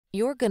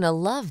You're gonna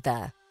love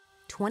the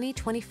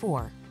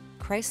 2024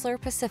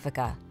 Chrysler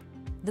Pacifica.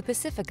 The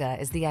Pacifica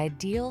is the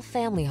ideal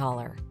family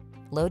hauler.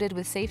 Loaded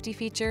with safety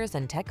features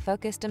and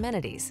tech-focused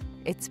amenities,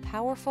 it's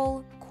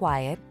powerful,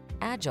 quiet,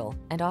 agile,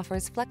 and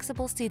offers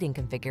flexible seating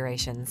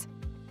configurations.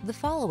 The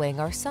following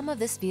are some of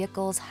this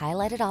vehicle's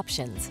highlighted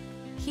options: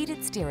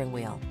 heated steering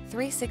wheel,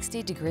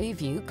 360-degree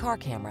view car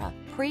camera,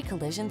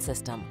 pre-collision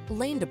system,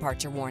 lane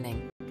departure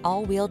warning,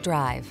 all-wheel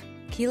drive,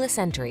 keyless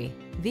entry,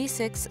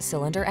 V6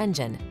 cylinder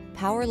engine,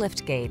 power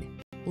liftgate,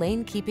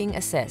 lane keeping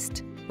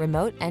assist,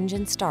 remote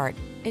engine start.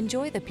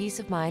 Enjoy the peace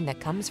of mind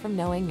that comes from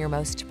knowing your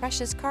most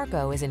precious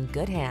cargo is in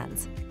good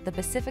hands. The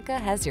Pacifica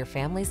has your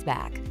family's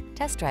back.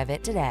 Test drive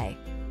it today.